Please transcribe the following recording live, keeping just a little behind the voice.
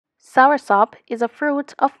Soursop is a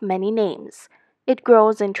fruit of many names. It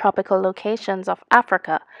grows in tropical locations of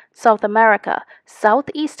Africa, South America,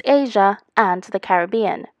 Southeast Asia, and the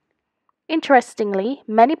Caribbean. Interestingly,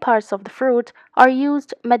 many parts of the fruit are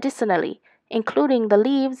used medicinally, including the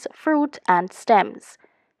leaves, fruit, and stems.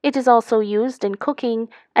 It is also used in cooking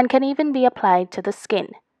and can even be applied to the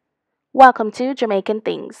skin. Welcome to Jamaican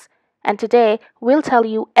Things, and today we'll tell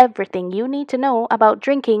you everything you need to know about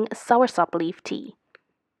drinking soursop leaf tea.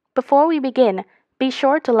 Before we begin, be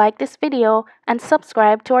sure to like this video and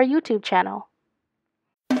subscribe to our YouTube channel.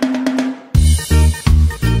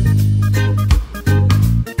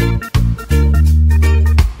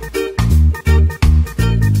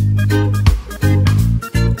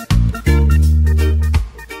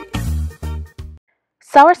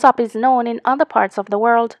 Soursop is known in other parts of the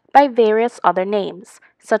world by various other names,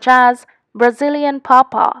 such as Brazilian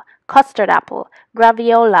pawpaw, custard apple,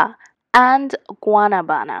 graviola, and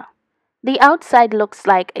guanabana. The outside looks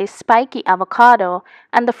like a spiky avocado,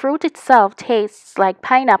 and the fruit itself tastes like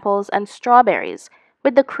pineapples and strawberries,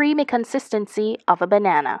 with the creamy consistency of a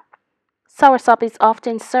banana. Soursop is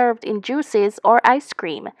often served in juices or ice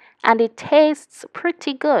cream, and it tastes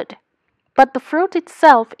pretty good. But the fruit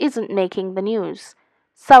itself isn't making the news.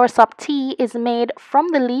 Soursop tea is made from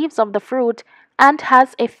the leaves of the fruit and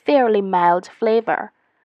has a fairly mild flavor.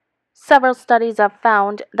 Several studies have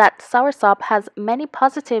found that soursop has many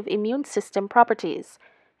positive immune system properties.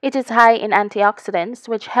 It is high in antioxidants,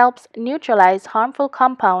 which helps neutralize harmful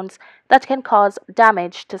compounds that can cause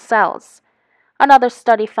damage to cells. Another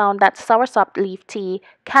study found that soursop leaf tea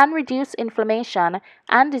can reduce inflammation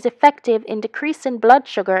and is effective in decreasing blood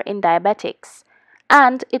sugar in diabetics,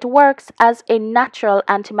 and it works as a natural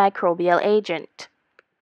antimicrobial agent.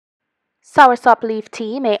 Soursop leaf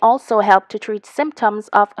tea may also help to treat symptoms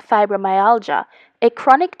of fibromyalgia, a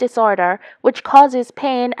chronic disorder which causes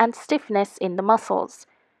pain and stiffness in the muscles.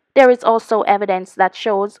 There is also evidence that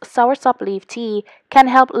shows soursop leaf tea can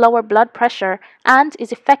help lower blood pressure and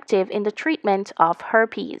is effective in the treatment of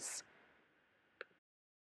herpes.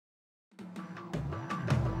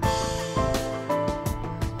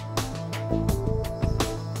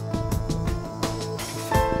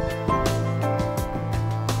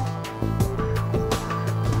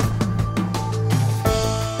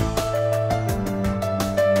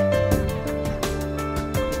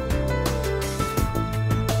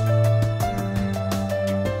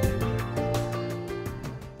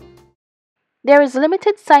 There is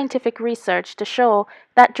limited scientific research to show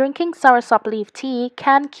that drinking soursop leaf tea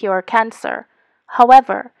can cure cancer.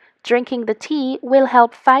 However, drinking the tea will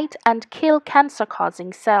help fight and kill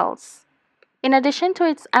cancer-causing cells. In addition to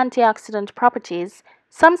its antioxidant properties,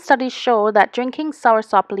 some studies show that drinking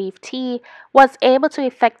soursop leaf tea was able to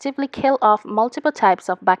effectively kill off multiple types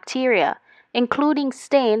of bacteria, including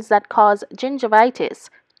stains that cause gingivitis,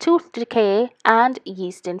 tooth decay, and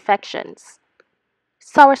yeast infections.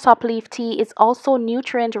 Soursop leaf tea is also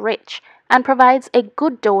nutrient-rich and provides a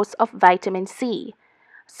good dose of vitamin C.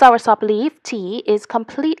 Soursop leaf tea is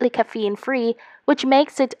completely caffeine-free, which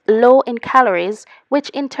makes it low in calories, which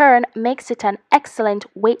in turn makes it an excellent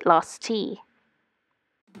weight loss tea.